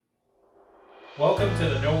Welcome to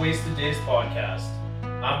the No Wasted Days podcast.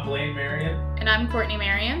 I'm Blaine Marion. And I'm Courtney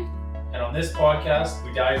Marion. And on this podcast,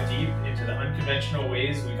 we dive deep into the unconventional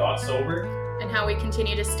ways we got sober and how we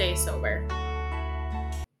continue to stay sober.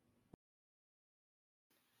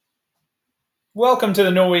 Welcome to the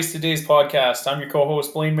No Wasted Days podcast. I'm your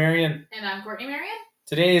co-host, Blaine Marion. And I'm Courtney Marion.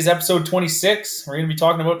 Today is episode 26. We're going to be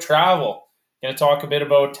talking about travel. We're going to talk a bit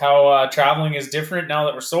about how traveling is different now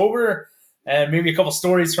that we're sober, and maybe a couple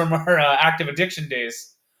stories from our active addiction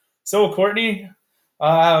days. So, Courtney,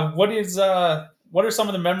 what are some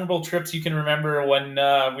of the memorable trips you can remember when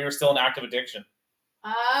we were still in active addiction?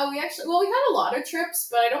 We had a lot of trips,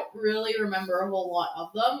 but I don't really remember a whole lot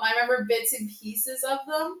of them. I remember bits and pieces of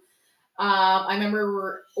them. I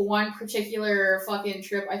remember one particular fucking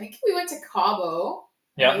trip. I think we went to Cabo.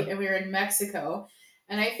 Yeah. Right? And we were in Mexico.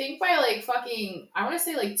 And I think by I want to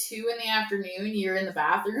say 2 p.m, you're in the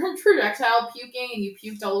bathroom projectile puking, and you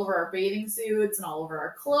puked all over our bathing suits and all over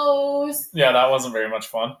our clothes. Yeah, that wasn't very much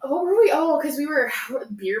fun. What were we? Oh, because we were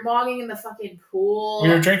beer bonging in the fucking pool. We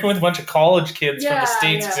were drinking with a bunch of college kids from the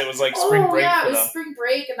States because it was spring break for them. It was spring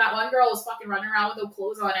break, and that one girl was fucking running around with no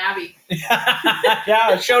clothes on, Abby.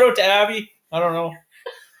 Yeah, shout out to Abby. I don't know.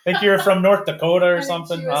 I think you were from North Dakota or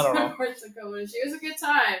something. I don't know. North Dakota. She was a good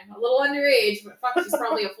time. A little underage, but fuck, she's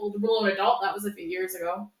probably a full-blown adult. That was a few years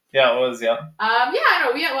ago. Yeah, it was, yeah. I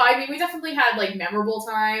know. We definitely had, memorable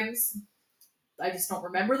times. I just don't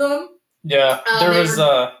remember them. Yeah,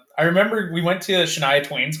 I remember we went to Shania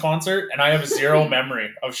Twain's concert, and I have zero memory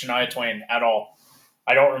of Shania Twain at all.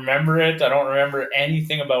 I don't remember it. I don't remember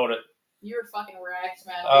anything about it. You were fucking wrecked,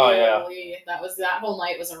 man. Oh, yeah. That whole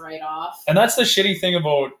night was a write-off. And that's the shitty thing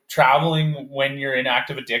about traveling when you're in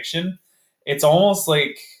active addiction. It's almost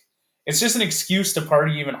like it's just an excuse to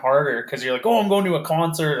party even harder because you're like, oh, I'm going to a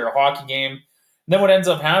concert or a hockey game. And then what ends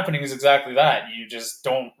up happening is exactly that. You just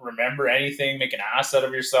don't remember anything, make an ass out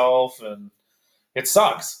of yourself, and it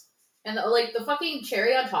sucks. And the fucking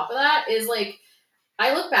cherry on top of that is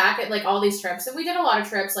I look back at all these trips, and we did a lot of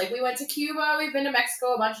trips. We went to Cuba, we've been to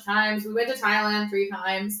Mexico a bunch of times, we went to Thailand 3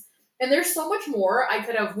 times, and there's so much more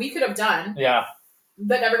we could have done. Yeah.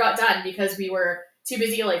 But never got done because we were too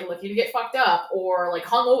busy looking to get fucked up or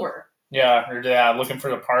hungover. Yeah, or looking for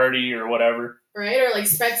the party or whatever. Right, or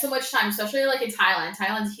spent so much time, especially in Thailand.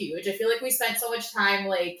 Thailand's huge. I feel like we spent so much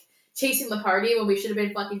time chasing the party when we should have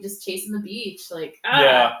been fucking just chasing the beach, and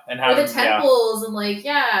having, or the temples, and I don't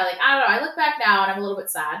know. I look back now and I'm a little bit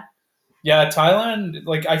sad. Yeah, Thailand.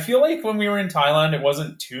 I feel like when we were in Thailand, it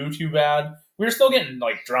wasn't too bad. We were still getting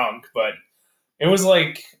drunk, but it was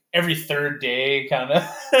every third day, kind of.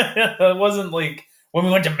 It wasn't when we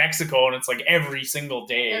went to Mexico and it's every single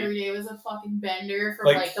day. Every day was a fucking bender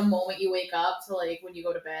from the moment you wake up to when you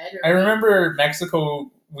go to bed. I remember Mexico.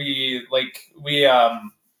 We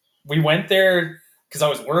went there because I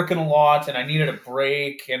was working a lot and I needed a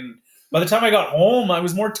break. And by the time I got home, I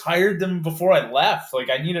was more tired than before I left.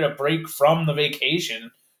 I needed a break from the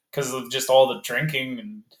vacation because of just all the drinking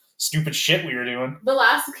and stupid shit we were doing.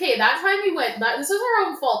 That time we went, this was our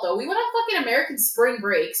own fault though. We went on fucking American spring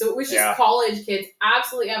break. So it was just college kids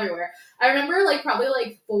absolutely everywhere. I remember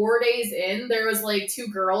probably 4 days in, there was 2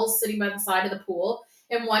 girls sitting by the side of the pool.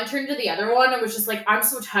 And one turned to the other one and was just I'm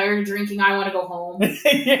so tired of drinking, I want to go home.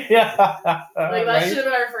 Yeah. That right? should have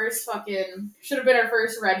been our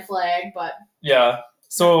first red flag, but. Yeah.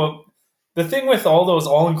 So the thing with all those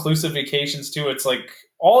all-inclusive vacations too, it's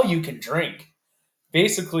all you can drink.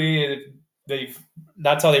 Basically,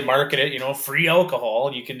 that's how they market it, free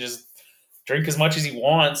alcohol. You can just drink as much as you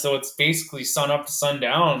want. So it's basically sun up to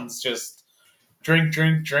sundown. It's just drink.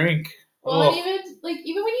 Well, and even when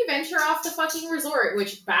you venture off the fucking resort,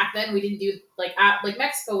 which back then we didn't do, at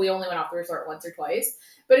Mexico, we only went off the resort once or twice.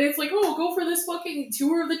 But it's go for this fucking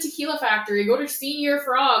tour of the tequila factory, go to Senior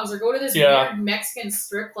Frogs, or go to this weird Mexican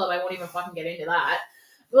strip club. I won't even fucking get into that.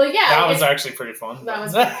 But that was actually pretty fun. That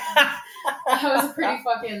was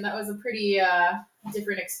a pretty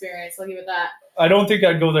different experience. I'll give it that. I don't think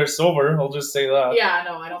I'd go there sober. I'll just say that. Yeah,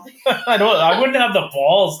 no, I don't think. I wouldn't have the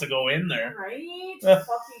balls to go in there. Right? Fucking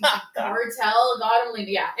cartel, God only.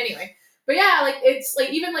 Yeah. Anyway, but yeah, it's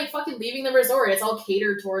even fucking leaving the resort. It's all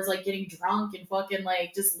catered towards getting drunk and fucking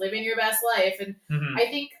just living your best life. And I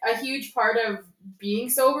think a huge part of being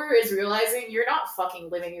sober is realizing you're not fucking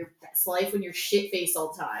living your best life when you're shit faced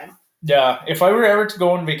all the time. Yeah, if I were ever to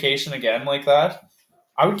go on vacation again like that,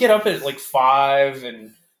 I would get up at 5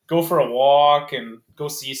 and go for a walk and go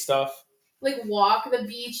see stuff. Walk the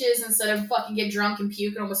beaches instead of fucking get drunk and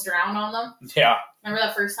puke and almost drown on them. Yeah. Remember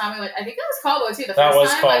that first time we went? I think that was Cabo too. The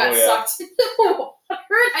first time I got sucked into the water.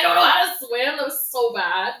 I don't know how to swim. That was so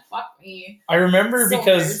bad. Fuck me. I remember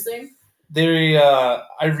because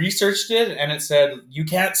I researched it, and it said you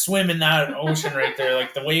can't swim in that ocean right there.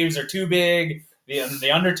 Like the waves are too big.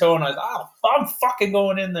 The undertow, and I was I'm fucking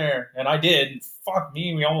going in there, and I did. Fuck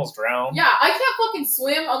me, we almost drowned. Yeah, I can't fucking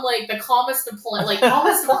swim on like the calmest of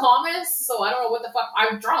calmest of calmest. So I don't know what the fuck.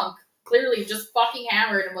 I'm drunk, clearly just fucking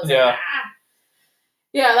hammered, and was like, ah.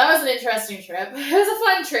 Yeah, that was an interesting trip. It was a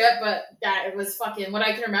fun trip, but yeah, it was fucking. What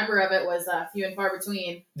I can remember of it was few and far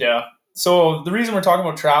between. Yeah. So the reason we're talking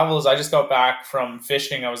about travel is I just got back from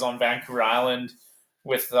fishing. I was on Vancouver Island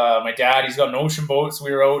with my dad. He's got an ocean boat, so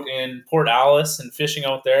we were out in Port Alice and fishing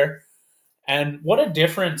out there. And what a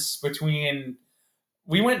difference between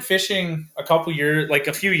we went fishing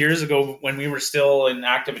a few years ago when we were still in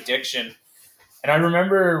active addiction. And I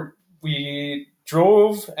remember we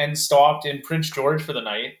drove and stopped in Prince George for the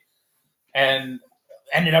night and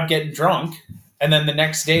ended up getting drunk. And then the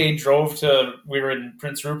next day we were in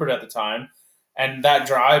Prince Rupert at the time. And that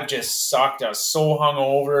drive just sucked. I was so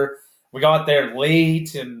hungover. We got there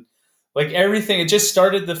late and like everything. It just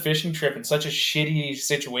started the fishing trip in such a shitty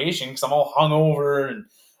situation because I'm all hungover and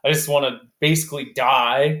I just want to basically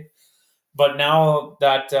die. But now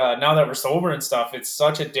that we're sober and stuff, it's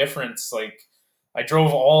such a difference. Like I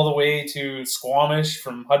drove all the way to Squamish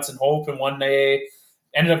from Hudson Hope in one day,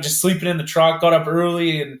 ended up just sleeping in the truck, got up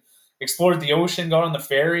early and explored the ocean, got on the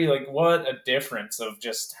ferry. Like what a difference of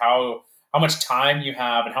just how much time you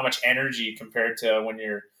have and how much energy compared to when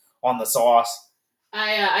you're on the sauce.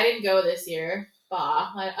 I didn't go this year.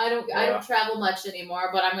 I don't travel much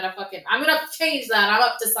anymore, but I'm gonna change that. I'm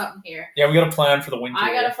up to something here. Yeah, we got a plan for the winter.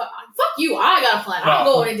 Fuck you. I got a plan. I'm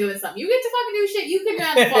going and doing something. You get to fucking do shit. You can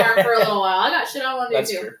man the farm for a little while. I got shit I want to do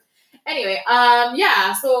too. True. Anyway,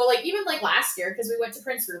 yeah. So like even like last year because we went to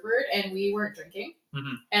Prince Rupert and we weren't drinking,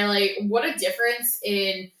 and like what a difference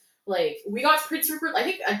in. Like, we got to Prince Rupert, I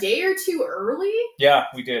think, a day or two early. Yeah,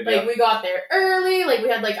 we did. Like, we got there early. Like, we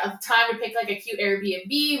had, like, a time to pick, like, a cute Airbnb.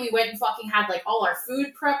 We went and fucking had, like, all our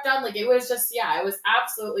food prepped done. Like, it was just, yeah, it was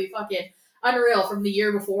absolutely fucking unreal from the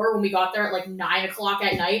year before when we got there at, like, 9 o'clock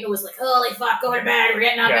at night. It was like, oh, like, fuck, go to bed. We're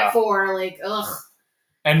getting up at 4. Like, ugh.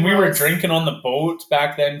 And we were drinking on the boat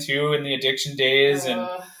back then, too, in the addiction days. And,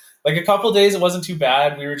 like, a couple days, it wasn't too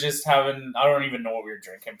bad. We were just having, I don't even know what we were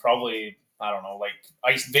drinking. Probably... I don't know, like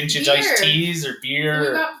vintage iced teas or beer. We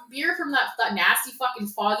got beer from that nasty fucking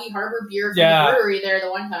Foggy Harbor beer from the brewery there the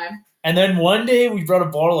one time. And then one day we brought a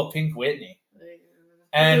bottle of Pink Whitney.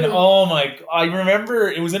 And I remember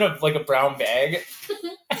it was in a brown bag.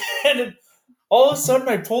 And all of a sudden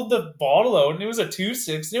I pulled the bottle out and it was a 2.6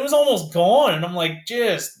 and it was almost gone. And I'm like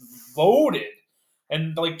just loaded.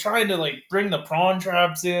 And like trying to like bring the prawn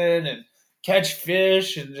traps in and catch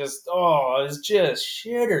fish and just it was just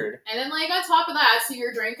shittered. And then like on top of that, so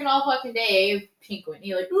you're drinking all fucking day, Pink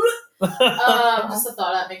Whitney, like just the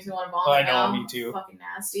thought of that makes me want to vomit. I know, me too. Fucking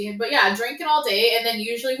nasty. But yeah, drinking all day and then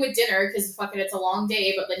usually with dinner because fucking it's a long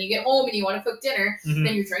day. But then you get home and you want to cook dinner,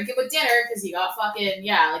 then you're drinking with dinner because you got fucking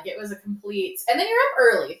like it was a complete. And then you're up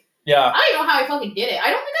early. Yeah. I don't know how I fucking did it. I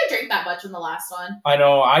don't think I drank that much in the last one. I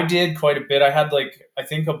know I did quite a bit. I had I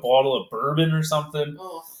think a bottle of bourbon or something.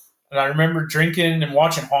 Oh. And I remember drinking and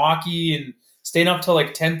watching hockey and staying up till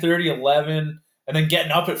like 10:30, 11, and then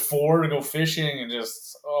getting up at 4 to go fishing and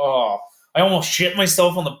just, I almost shit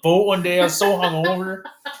myself on the boat one day. I was so hungover.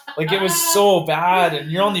 Like, it was so bad. And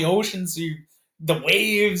you're on the ocean, so the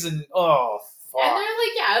waves and, fuck.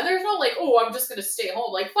 And they're there's no I'm just going to stay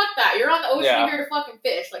home. Like, fuck that. You're on the ocean, you're here to fucking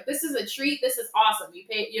fish. Like, this is a treat. This is awesome. You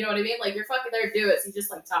pay, you know what I mean? Like, you're fucking there to do it, so you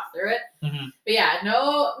just, tough through it. Mm-hmm. But yeah,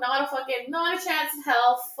 not a chance in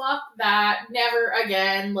hell. Fuck that. Never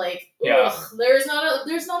again. Like, there's not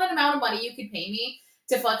an amount of money you could pay me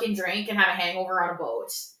to fucking drink and have a hangover on a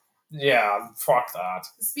boat. Yeah, fuck that.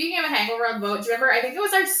 Speaking of a hangover on the boat, do you remember, I think it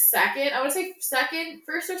was our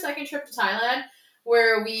first or second trip to Thailand,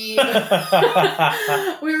 where we went on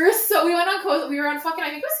Koh, we were on fucking, I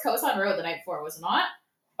think it was Koh San Road the night before, was it not?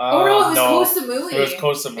 No, it was Koh Samui. It was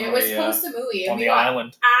Koh Samui. It was Koh Samui. On the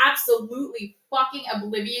island. Absolutely fucking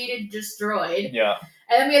obliviated, destroyed. Yeah.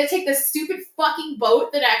 And then we had to take this stupid fucking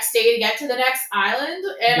boat the next day to get to the next island.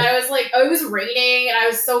 And I was like, it was raining and I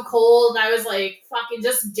was so cold and I was like fucking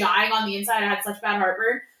just dying on the inside. I had such bad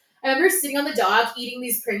heartburn. I remember sitting on the dock eating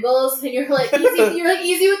these Pringles and you're like,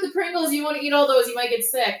 easy with the Pringles. You want to eat all those, you might get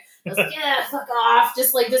sick. I was like, yeah, fuck off.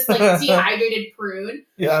 Just like this dehydrated prune.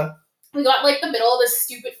 Yeah. We got the middle of this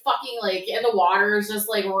stupid fucking and the water is just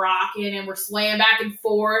rocking and we're swaying back and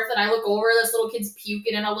forth and I look over, this little kid's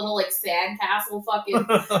puking in a little sandcastle fucking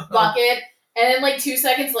bucket And then, like, 2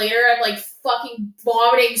 seconds later, I'm, like, fucking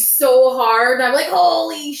vomiting so hard. And I'm like,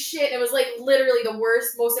 holy shit. It was, like, literally the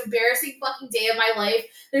worst, most embarrassing fucking day of my life.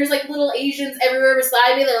 There's, like, little Asians everywhere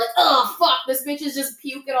beside me. They're like, oh, fuck, this bitch is just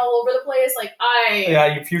puking all over the place. Like, Yeah,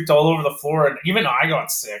 you puked all over the floor. And even I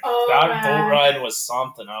got sick. Oh, that boat ride was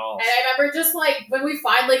something else. And I remember just, like, when we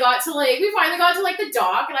finally got to, like, the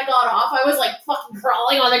dock and I got off, I was, like, fucking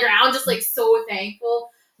crawling on the ground, just, like, so thankful.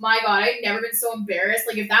 My God, I'd never been so embarrassed.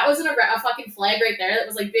 Like, if that wasn't a fucking flag right there that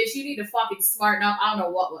was like, bitch, you need to fucking smarten up, I don't know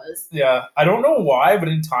what was. Yeah, I don't know why, but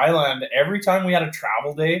in Thailand, every time we had a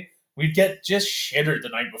travel day, we'd get just shittered the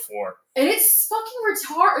night before. And it's fucking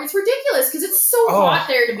retarded. It's ridiculous because it's so hot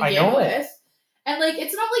there to begin with. And, like,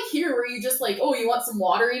 it's not like here where you just, like, oh, you want some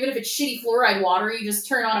water? Even if it's shitty fluoride water, you just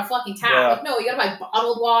turn on a fucking tap. Yeah. Like, no, you gotta buy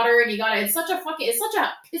bottled water, and it's such a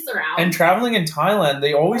piss around. And traveling in Thailand,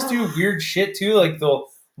 they always do weird shit, too. Like, they'll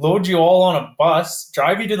load you all on a bus,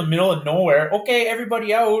 drive you to the middle of nowhere, okay,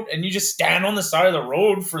 everybody out, and you just stand on the side of the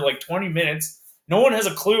road for, like, 20 minutes. No one has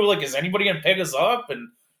a clue, like, is anybody gonna pick us up? And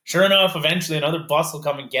sure enough, eventually another bus will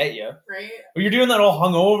come and get you. Right. But you're doing that all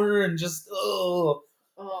hungover and just, oh,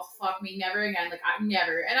 fuck me, never again. Like, I'm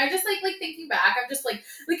never. And I just, like thinking back, I'm just, like,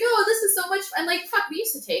 oh, this is so much fun. Like, fuck, we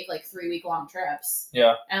used to take, like, 3-week-long trips.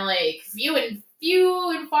 Yeah. And, like, few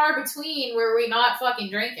and far between were we not fucking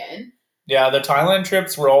drinking. Yeah, the Thailand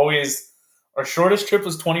trips were always, our shortest trip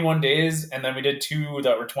was 21 days, and then we did 2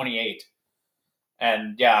 that were 28.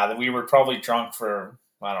 And, yeah, we were probably drunk for,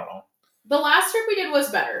 I don't know. The last trip we did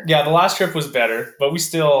was better. Yeah, the last trip was better, but we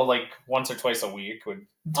still, like, once or twice a week would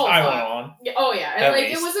tie one on. Oh, yeah. And,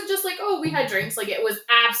 like, it wasn't just like, oh, we had drinks. Like, it was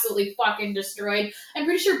absolutely fucking destroyed. I'm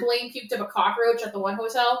pretty sure Blaine puked up a cockroach at the one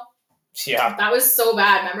hotel. Yeah. That was so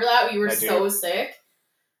bad. Remember that? We were so sick.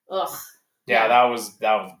 Ugh. Yeah, that was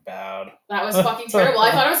bad. That was fucking terrible.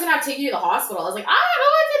 I thought I was going to have to take you to the hospital. I was like, I don't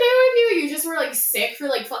know what to do with you. You just were, like, sick for,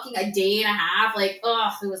 like, fucking a day and a half. Like,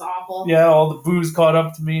 ugh, it was awful. Yeah, all the booze caught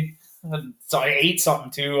up to me. So I ate something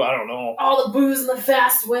too. I don't know. All the booze and the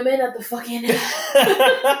fast women at the fucking. What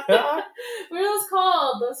are those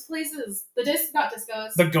called? Those places. Not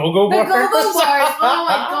discos. The go-go bars. The go-go bars. Oh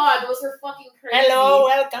my God, those were fucking crazy. Hello,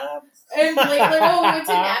 welcome. And like, we went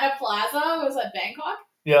to Nana Plaza. Was that Bangkok?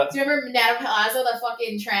 Yeah. Do you remember Nana Plaza? The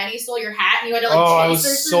fucking tranny stole your hat, and you had to like chase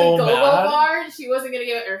her through the go-go bar, and she wasn't gonna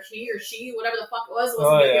give it, or she, whatever the fuck it was,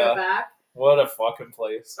 wasn't gonna give it back. What a fucking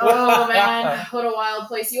place. Oh, man. What a wild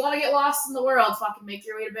place. You want to get lost in the world, fucking make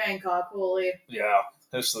your way to Bangkok. Holy. Yeah.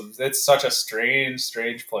 It's such a strange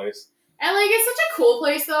place. And, like, it's such a cool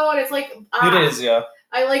place, though, and it's, like... it is, yeah.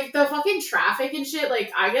 I like the fucking traffic and shit.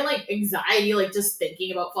 Like, I get, like, anxiety, like, just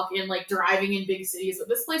thinking about fucking, like, driving in big cities. But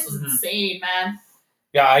this place was insane, man.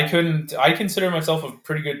 Yeah, I consider myself a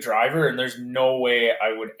pretty good driver, and there's no way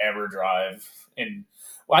I would ever drive in...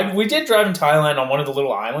 we did drive in Thailand on one of the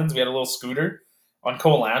little islands. We had a little scooter on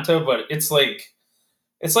Koh Lanta, but it's like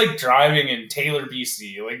driving in Taylor,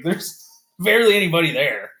 BC. Like, there's barely anybody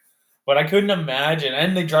there. But I couldn't imagine.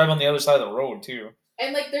 And they drive on the other side of the road, too.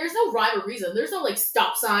 And, like, there's no rhyme or reason. There's no, like,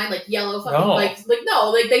 stop sign, like, yellow fucking, no,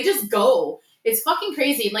 like, they just go. It's fucking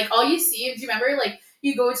crazy. Like, all you see, do you remember, like,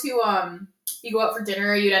 you go out for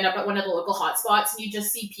dinner, you'd end up at one of the local hotspots, and you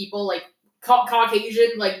just see people, like,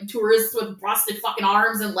 Caucasian, like, tourists with busted fucking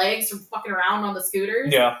arms and legs from fucking around on the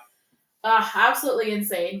scooters. Yeah. Absolutely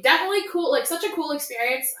insane. Definitely cool, like, such a cool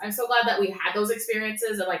experience. I'm so glad that we had those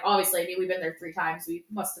experiences, and, like, obviously, I mean, we've been there 3 times. We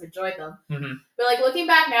must have enjoyed them. Mm-hmm. But, like, looking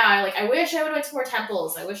back now, I wish I would have went to more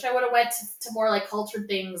temples. I wish I would have went to more, like, cultured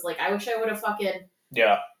things. Like, I wish I would have fucking...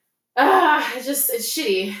 Yeah. It's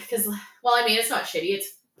shitty, because, well, I mean, it's not shitty. It's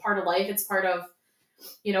part of life. It's part of...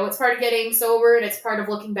 it's part of getting sober, and it's part of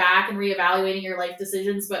looking back and reevaluating your life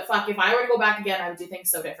decisions. But fuck, if I were to go back again, I would do things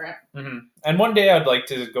so different. Mm-hmm. And one day I'd like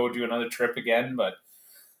to go do another trip again. But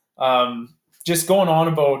just going on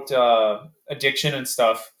about addiction and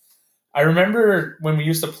stuff, I remember when we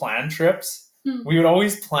used to plan trips, we would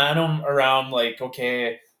always plan them around, like,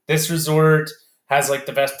 okay, this resort has, like,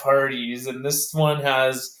 the best parties, and this one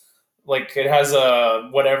has, like, it has a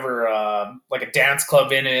whatever, like a dance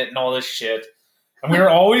club in it and all this shit. And we were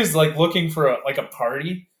always, like, looking for a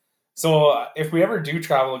party. So if we ever do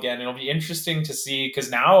travel again, it'll be interesting to see.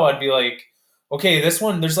 Because now I'd be like, okay, this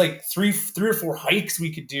one, there's like three or four hikes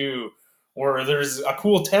we could do. Or there's a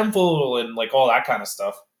cool temple and, like, all that kind of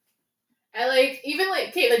stuff. I like, even, like,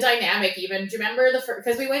 okay, the dynamic even. Do you remember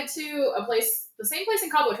because we went to the same place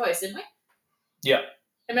in Cabo twice, didn't we? Yeah.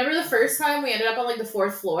 I remember the first time we ended up on like the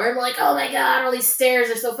 4th floor. I'm like, oh my god, all these stairs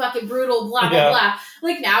are so fucking brutal. Blah blah blah.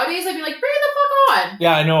 Like nowadays, I'd be like, bring the fuck on.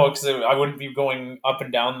 Yeah, I know, because I wouldn't be going up and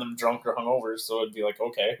down them drunk or hungover, so it'd be like,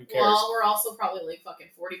 okay, who cares? Well, we're also probably like fucking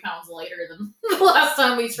 40 pounds lighter than the last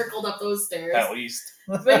time we trickled up those stairs. At least.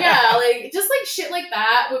 But yeah, like just like shit like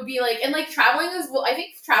that would be like, and like traveling is. Well, I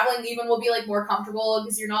think traveling even will be like more comfortable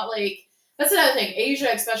because you're not like. That's another thing. Asia,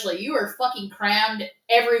 especially, you are fucking crammed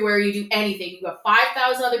everywhere you do anything. You have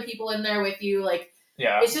 5,000 other people in there with you. Like,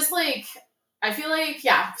 yeah, it's just like I feel like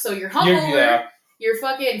so you're hungover. You're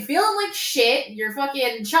fucking feeling like shit. You're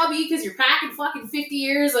fucking chubby because you're packing fucking 50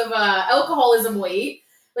 years of alcoholism weight.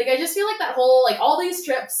 Like, I just feel like that whole like all these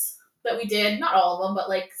trips that we did, not all of them, but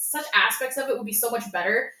like such aspects of it would be so much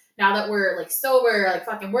better now that we're like sober, like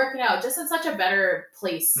fucking working out, just in such a better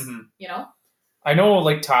place, you know? I know,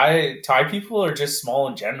 like Thai people are just small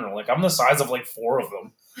in general. Like I'm the size of like 4 of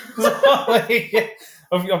them. Like,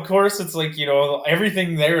 of course, it's like, you know,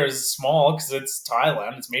 everything there is small because it's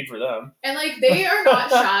Thailand. It's made for them. And like they are not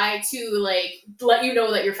shy to like let you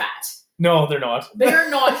know that you're fat. No, they're not. They're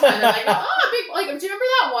not shy. They're like, oh, big. Like, do you remember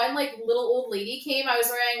that one like little old lady came? I was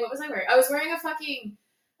wearing, what was I wearing? It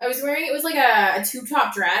was like a tube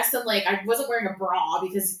top dress, and like I wasn't wearing a bra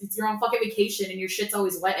because you're on fucking vacation and your shit's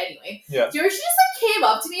always wet anyway. Yeah. Do you remember she just like came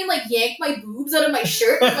up to me and like yanked my boobs out of my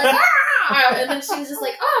shirt and like and then she was just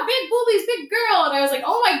like, oh, big boobies, big girl, and I was like,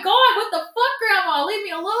 oh my god, what the fuck, grandma, leave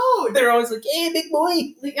me alone. They're always like, hey, big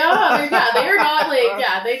boy. Like, they're not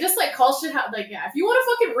like they just like call shit out. Like if you want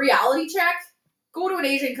a fucking reality check, go to an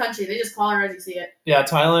Asian country. They just call her as you see it. Yeah,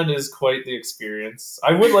 Thailand is quite the experience.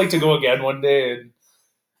 I would like to go again one day and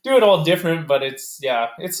do it all different, but it's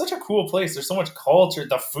such a cool place. There's so much culture.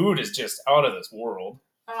 The food is just out of this world.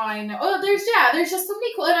 Oh, I know. Oh, there's just so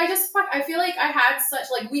many cool. And I feel like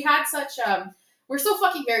we're so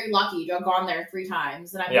fucking very lucky to have gone there 3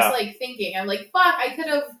 times. And I'm just like thinking, I'm like, fuck, I could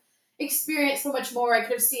have experienced so much more. I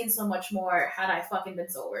could have seen so much more had I fucking been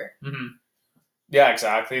sober. Mm-hmm. Yeah,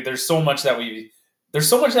 exactly. There's so much that we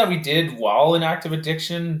did while in active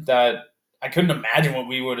addiction that I couldn't imagine what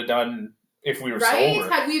we would have done if we were sober.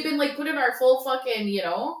 Had we been like put in our full fucking, you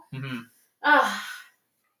know? Mm-hmm.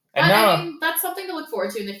 And now, I mean, that's something to look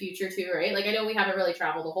forward to in the future too, right? Like I know we haven't really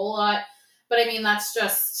traveled a whole lot, but I mean that's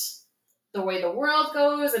just the way the world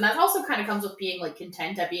goes, and that also kind of comes with being like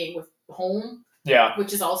content at being with home. Yeah.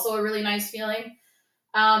 Which is also a really nice feeling.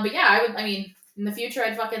 But yeah, in the future,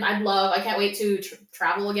 I can't wait to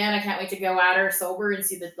travel again. I can't wait to go out or sober and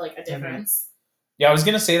see a difference. Mm-hmm. Yeah, I was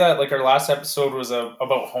going to say that like our last episode was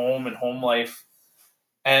about home and home life.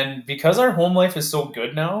 And because our home life is so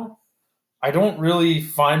good now, I don't really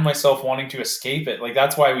find myself wanting to escape it. Like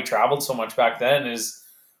that's why we traveled so much back then is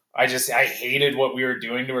I hated what we were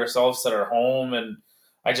doing to ourselves at our home, and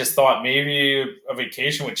I just thought maybe a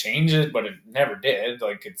vacation would change it, but it never did.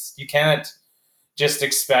 Like you can't just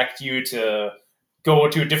expect you to go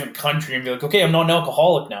to a different country and be like, okay, I'm not an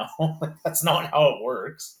alcoholic now. Like that's not how it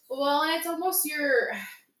works. Well, and it's almost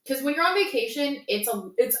because when you're on vacation,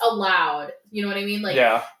 it's allowed. You know what I mean?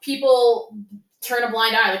 Like people turn a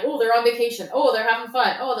blind eye, like, oh, they're on vacation. Oh, they're having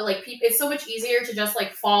fun. Oh, they're like, it's so much easier to just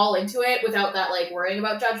like fall into it without that like worrying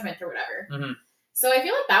about judgment or whatever. Mm-hmm. So I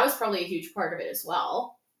feel like that was probably a huge part of it as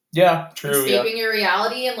well. Yeah, true. Escaping your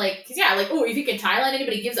reality and like, because you think in Thailand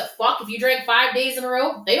anybody gives a fuck if you drank 5 days in a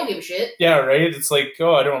row? They don't give a shit. Yeah, right. It's like,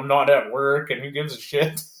 I'm not at work, and who gives a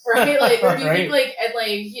shit? Right, like, or do you think like, and like,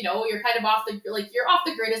 you know, you're kind of you're off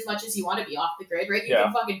the grid as much as you want to be off the grid, right? You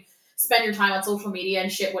can fucking spend your time on social media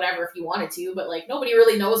and shit, whatever, if you wanted to, but like nobody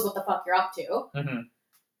really knows what the fuck you're up to. Mm-hmm.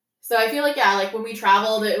 So I feel like like when we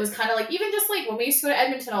traveled, it was kind of like even just like when we used to go to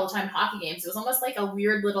Edmonton all the time, hockey games, it was almost like a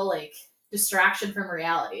weird little like distraction from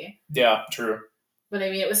reality. Yeah, true. But I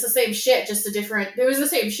mean, it was the same shit, just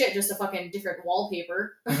a fucking different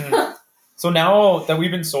wallpaper. Mm-hmm. So now that we've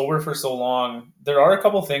been sober for so long, there are a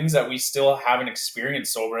couple things that we still haven't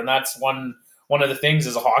experienced sober, and that's one of the things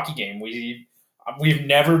is a hockey game. We've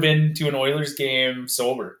never been to an Oilers game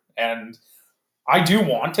sober, and I do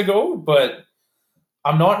want to go, but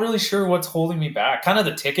I'm not really sure what's holding me back. Kind of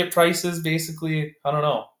the ticket prices, basically. I don't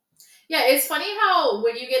know. Yeah, it's funny how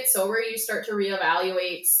when you get sober, you start to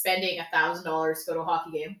reevaluate spending $1,000 to go to a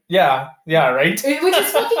hockey game. Yeah, right? Which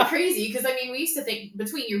is fucking crazy, because, I mean, we used to think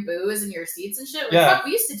between your booze and your seats and shit, fuck,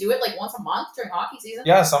 we used to do it, like, once a month during hockey season.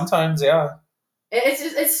 Yeah, sometimes, yeah.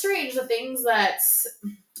 It's strange, the things that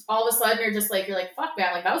all of a sudden are just like, you're like, fuck,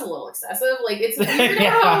 man, like, that was a little excessive. Like, it's weird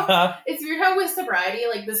it's weird how with sobriety,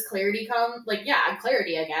 like, this clarity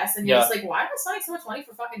clarity, I guess, and you're just like, why am I spending so much money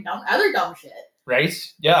for fucking other dumb shit? Right?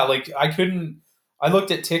 Yeah, like, I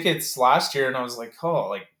looked at tickets last year, and I was like, oh,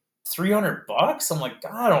 like, $300? I'm like,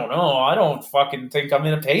 I don't know. I don't fucking think I'm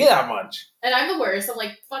gonna pay that much. And I'm the worst. I'm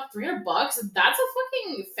like, fuck, $300? That's a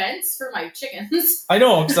fucking fence for my chickens. I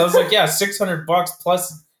know, because I was like, yeah, $600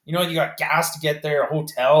 plus, you know, you got gas to get there, a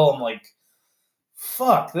hotel. I'm like,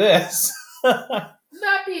 fuck this.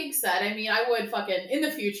 That being said, I mean, I would fucking, in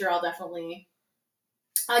the future, I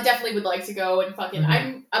definitely would like to go and fucking,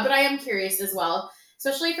 but I am curious as well,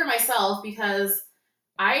 especially for myself, because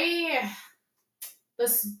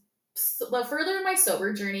the further my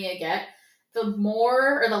sober journey I get, the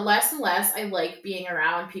more or the less and less I like being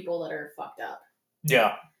around people that are fucked up.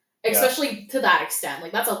 Yeah. Especially to that extent.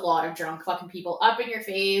 Like, that's a lot of drunk fucking people up in your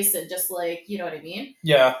face and just like, you know what I mean?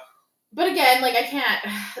 Yeah. But again, like, I can't,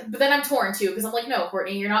 but then I'm torn too, because I'm like, no,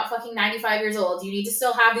 Courtney, you're not fucking 95 years old. You need to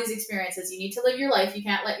still have these experiences. You need to live your life. You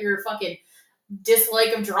can't let your fucking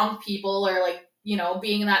dislike of drunk people or like, you know,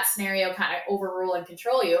 being in that scenario kind of overrule and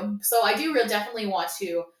control you. So I do definitely want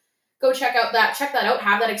to go check that out,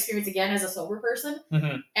 have that experience again as a sober person,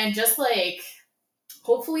 and just like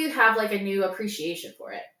hopefully have like a new appreciation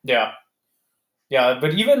for it. Yeah. Yeah,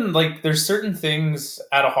 but even like there's certain things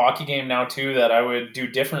at a hockey game now too that I would do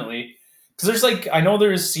differently. Because there's like, I know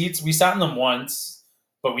there's seats, we sat in them once,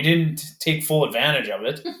 but we didn't take full advantage of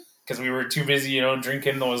it because we were too busy, you know,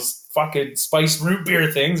 drinking those fucking spiced root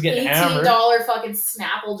beer things, getting hammered. $18 fucking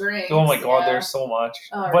Snapple drinks. Oh my God, there's so much.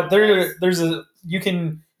 But there's you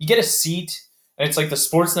get a seat and it's like the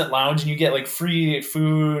Sportsnet Lounge and you get like free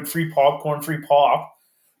food, free popcorn, free pop.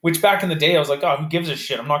 Which back in the day, I was like, oh, who gives a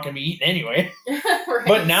shit? I'm not going to be eating anyway. Right.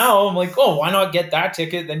 But now I'm like, oh, why not get that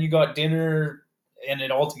ticket? Then you got dinner and it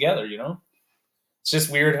all together, you know? It's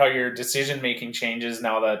just weird how your decision-making changes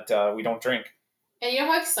now that we don't drink. And you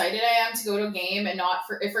know how excited I am to go to a game and not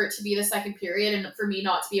for it to be the second period and for me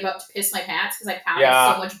not to be about to piss my pants because I pounded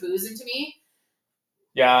so much booze into me?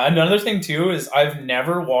 Yeah, another thing too is I've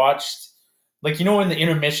never watched, like, you know, in the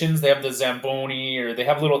intermissions, they have the Zamboni or they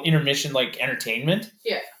have little intermission, like, entertainment.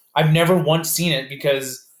 Yeah. I've never once seen it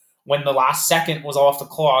because when the last second was off the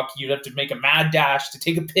clock, you'd have to make a mad dash to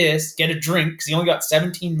take a piss, get a drink, because you only got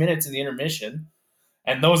 17 minutes in the intermission.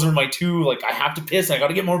 And those are my two, like, I have to piss and I got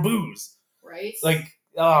to get more booze. Right. Like,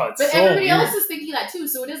 oh, it's but so everybody weird. else is thinking that too,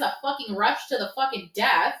 so it is a fucking rush to the fucking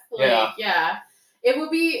death. Like, yeah. It'll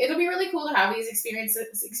be really cool to have these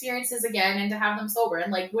experiences again and to have them sober.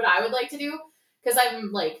 And like what I would like to do, because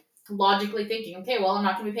I'm like logically thinking, okay, well, I'm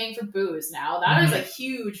not going to be paying for booze now. That is a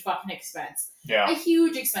huge fucking expense. Yeah. A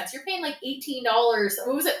huge expense. You're paying like $18.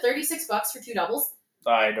 What was it, $36 for 2 doubles?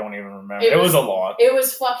 I don't even remember. It was a lot. It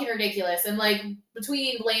was fucking ridiculous. And like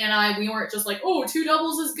between Blaine and I, we weren't just like, oh, 2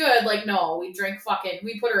 doubles is good. Like, no, we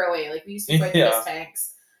put her away. Like we used to play piss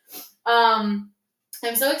tanks.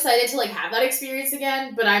 I'm so excited to like have that experience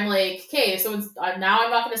again, but I'm like, okay, so now I'm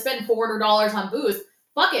not going to spend $400 on booze.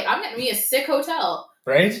 Fuck it, I'm getting me a sick hotel.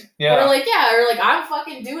 Right? Yeah. Or like I'm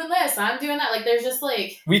fucking doing this, I'm doing that. Like, there's just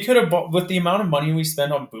like we could have with the amount of money we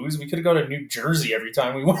spend on booze, we could have got to New Jersey every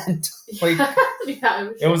time we went. Like,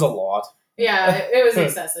 it was a lot. Yeah, it was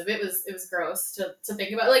excessive. It was gross to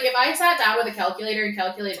think about. Like, if I sat down with a calculator and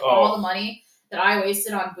calculated all the money that I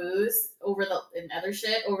wasted on booze and other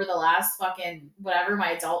shit over the last fucking whatever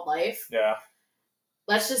my adult life. Yeah.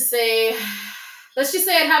 Let's just say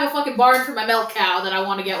I'd have a fucking barn for my milk cow that I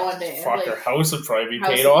want to get one day. Fuck, our house would probably be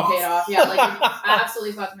paid off. Yeah, like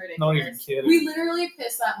absolutely fucking ridiculous. Not even kidding. We literally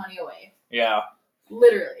pissed that money away. Yeah.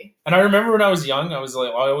 Literally. And I remember when I was young, I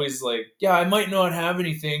always like, yeah, I might not have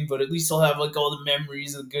anything, but at least I'll have like all the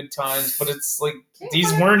memories of the good times. But it's like these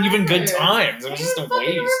weren't even good times. It was just a waste. I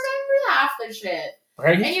don't remember half the shit.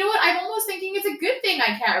 Right? And you know what? I'm almost thinking it's a good thing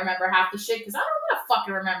I can't remember half the shit because I don't want to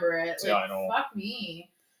fucking remember it. Like, yeah, I know. Fuck me.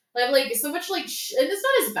 Like so much like, and it's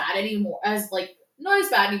not as bad anymore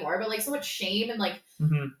but like so much shame and like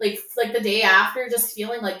like the day after just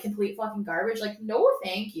feeling like complete fucking garbage. Like, no,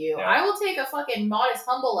 thank you. Yeah. I will take a fucking modest,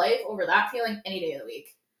 humble life over that feeling any day of the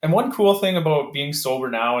week. And one cool thing about being sober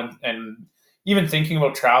now and even thinking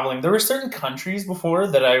about traveling, there were certain countries before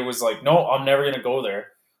that I was like, no, I'm never going to go there.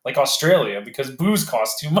 Like Australia, because booze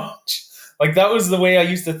costs too much. Like, that was the way I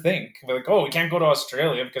used to think. Like, oh, we can't go to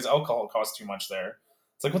Australia because alcohol costs too much there.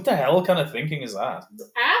 It's like, what the hell kind of thinking is that?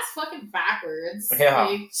 Ass fucking backwards. Yeah,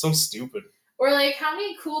 like, so stupid. Or, like, how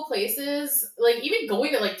many cool places, like, even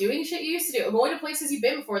going to, like, doing shit you used to do, going to places you've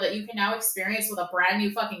been before that you can now experience with a brand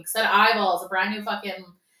new fucking set of eyeballs, a brand new fucking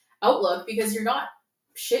outlook, because you're not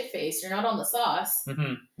shit-faced, you're not on the sauce.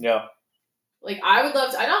 Yeah. Like, I would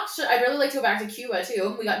love to, I'd really like to go back to Cuba,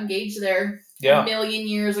 too. We got engaged there a million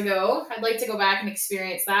years ago. I'd like to go back and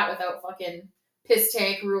experience that without fucking piss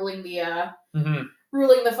tank ruling the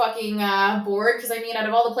ruling the fucking board. Because I mean, out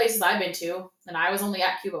of all the places I've been to, and I was only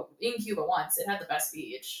at Cuba once, it had the best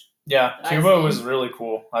beach. Yeah, Cuba was really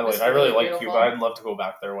cool. I really like Cuba. I'd love to go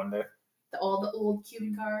back there one day. All the old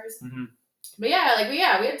Cuban cars. Mm-hmm. But yeah, we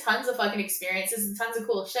had tons of fucking experiences and tons of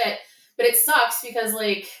cool shit. But it sucks because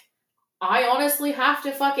like I honestly have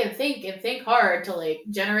to fucking think hard to like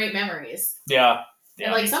generate memories. Yeah.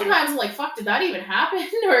 And like sometimes I'm like, fuck, did that even happen?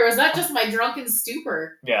 Or was that just my drunken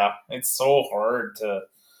stupor? Yeah, it's so hard to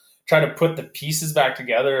try to put the pieces back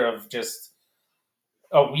together of just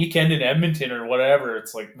a weekend in Edmonton or whatever.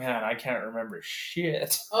 It's like, man, I can't remember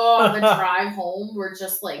shit. Oh, the drive home were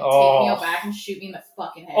just like, take me out back and shoot me in the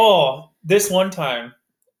fucking head. Oh, this one time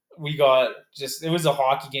we got it was a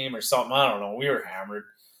hockey game or something. I don't know. We were hammered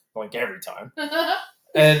like every time.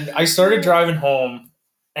 And I started driving home.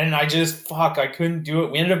 And I couldn't do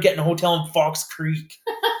it. We ended up getting a hotel in Fox Creek.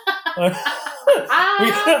 We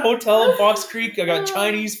got a hotel in Fox Creek. I got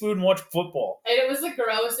Chinese food and watched football. And it was the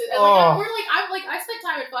grossest. I spent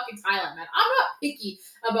time in fucking Thailand, man. I'm not picky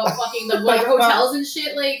about fucking the like hotels and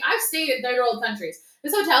shit. Like I've stayed in third world countries.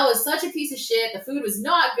 This hotel was such a piece of shit. The food was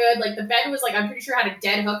not good. Like the bed was like I'm pretty sure had a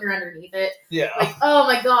dead hooker underneath it. Yeah. Like oh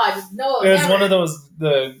my god, no. It was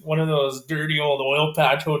one of those dirty old oil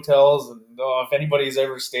patch hotels, and if anybody's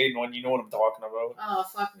ever stayed in one, you know what I'm talking about. Oh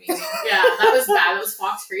fuck me. Yeah, that was bad. That was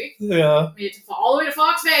Fox Creek. Yeah. We had to fall all the way to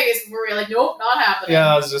Fox Vegas before we were like, nope, not happening.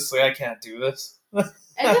 Yeah, I was just like, I can't do this.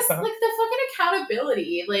 And just like the fucking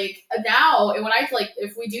accountability, like now when I like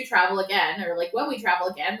if we do travel again or like when we travel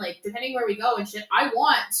again, like depending where we go and shit, I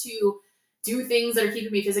want to do things that are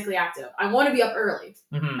keeping me physically active. I want to be up early.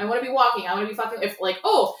 Mm-hmm. I want to be walking. I want to be fucking if like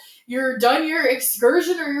you're done your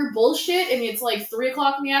excursion or your bullshit and it's like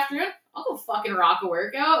 3:00 in the afternoon. I'll go fucking rock a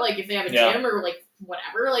workout. Like if they have a gym or like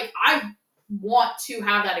whatever. Like I want to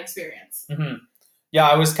have that experience. Mm-hmm. Yeah,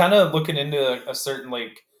 I was kind of looking into a certain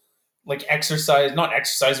like exercise, not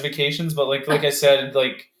exercise vacations, but like I said,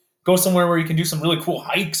 like go somewhere where you can do some really cool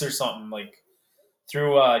hikes or something, like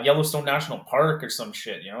through Yellowstone National Park or some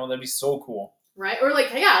shit. You know, that'd be so cool. Right, or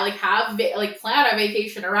plan a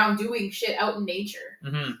vacation around doing shit out in nature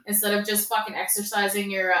instead of just fucking exercising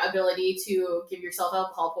your ability to give yourself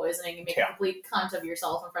alcohol poisoning and make a complete cunt of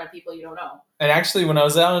yourself in front of people you don't know. And actually, when I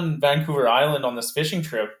was out on Vancouver Island on this fishing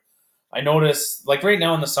trip, I noticed like right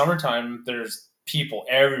now in the summertime, there's people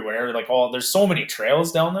everywhere. Like there's so many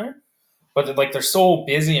trails down there, but like they're so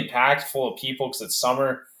busy and packed full of people because it's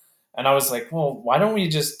summer. And I was like, well, why don't we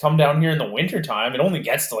just come down here in the wintertime? It only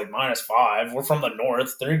gets to like -5. We're from the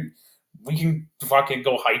north. We can fucking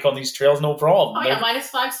go hike on these trails, no problem. Oh, yeah,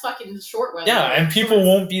 -5's fucking short weather. Yeah, and people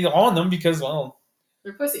won't be on them because,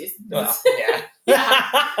 they're pussies. Well,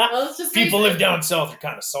 yeah. Well, it's just people live down south. They're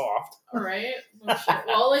kind of soft. All right.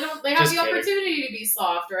 Well, they have the opportunity to be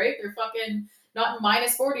soft, right? They're fucking not in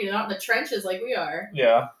 -40. They're not in the trenches like we are.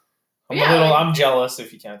 Yeah. I'm jealous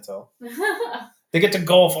if you can't tell. They get to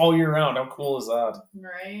golf all year round. How cool is that?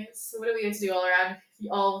 Right. So what do we get to do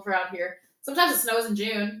all around here? Sometimes it snows in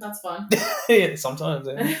June. That's fun. Yeah, sometimes.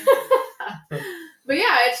 Yeah. But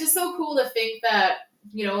yeah, it's just so cool to think that,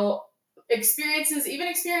 experiences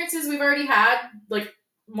we've already had, like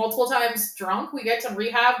multiple times drunk, we get to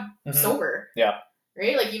rehab sober. Yeah.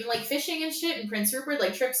 Right? Like even like fishing and shit in Prince Rupert,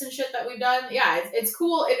 like trips and shit that we've done. Yeah, it's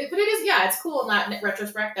cool. It's cool in that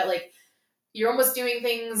retrospect that like you're almost doing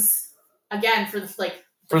things again for the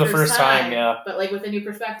first time, yeah. But like with a new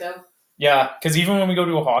perspective. Yeah, because even when we go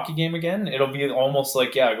to a hockey game again, it'll be almost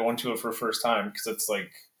like going to it for the first time because it's like,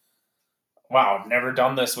 wow, I've never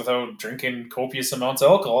done this without drinking copious amounts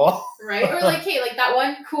of alcohol. Right, or like, hey, like that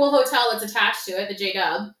one cool hotel that's attached to it, the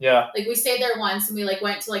J-Dub. Yeah. Like we stayed there once and we like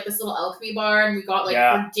went to like this little alchemy bar and we got like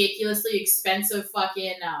ridiculously expensive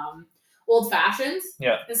fucking old fashions.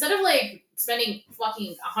 Yeah. Instead of like spending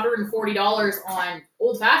fucking $140 on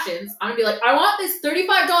old fashions, I'm gonna be like, I want this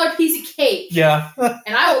 $35 piece of cake. Yeah.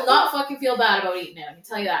 And I will not fucking feel bad about eating it. I can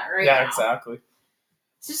tell you that right now. Yeah, exactly.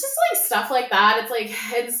 It's just like stuff like that. It's like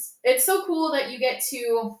it's so cool that you get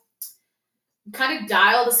to kind of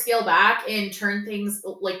dial the scale back and turn things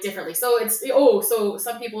like differently. So so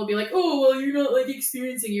some people will be like, oh well, you're not like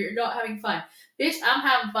experiencing, you're not having fun. Bitch, I'm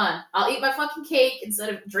having fun. I'll eat my fucking cake instead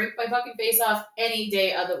of drink my fucking face off any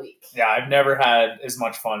day of the week. Yeah, I've never had as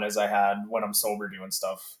much fun as I had when I'm sober doing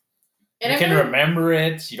stuff. And you can remember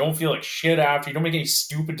it. You don't feel like shit after. You don't make any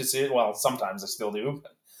stupid decisions. Well, sometimes I still do.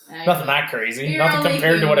 But nothing that crazy. Nothing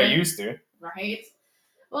compared to what I used to. Right.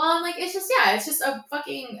 Well, like, it's just a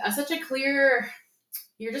fucking, such a clear,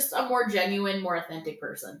 you're just a more genuine, more authentic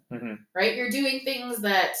person. Mm-hmm. Right? You're doing things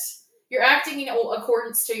that, you're acting in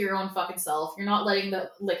accordance to your own fucking self. You're not letting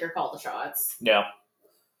the liquor call the shots. Yeah.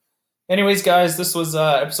 Anyways, guys, this was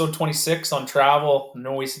episode 26 on travel,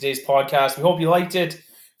 No Wasted Days podcast. We hope you liked it. If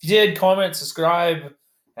you did, comment, subscribe,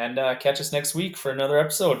 and catch us next week for another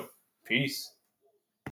episode. Peace.